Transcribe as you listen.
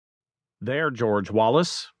Their George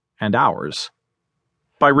Wallace and Ours,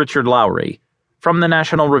 by Richard Lowry, from the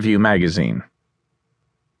National Review magazine.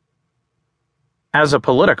 As a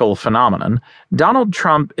political phenomenon, Donald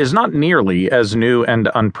Trump is not nearly as new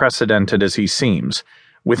and unprecedented as he seems.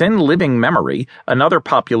 Within living memory, another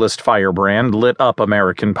populist firebrand lit up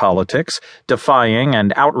American politics, defying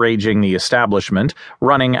and outraging the establishment,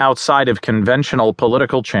 running outside of conventional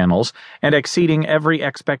political channels, and exceeding every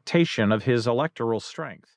expectation of his electoral strength.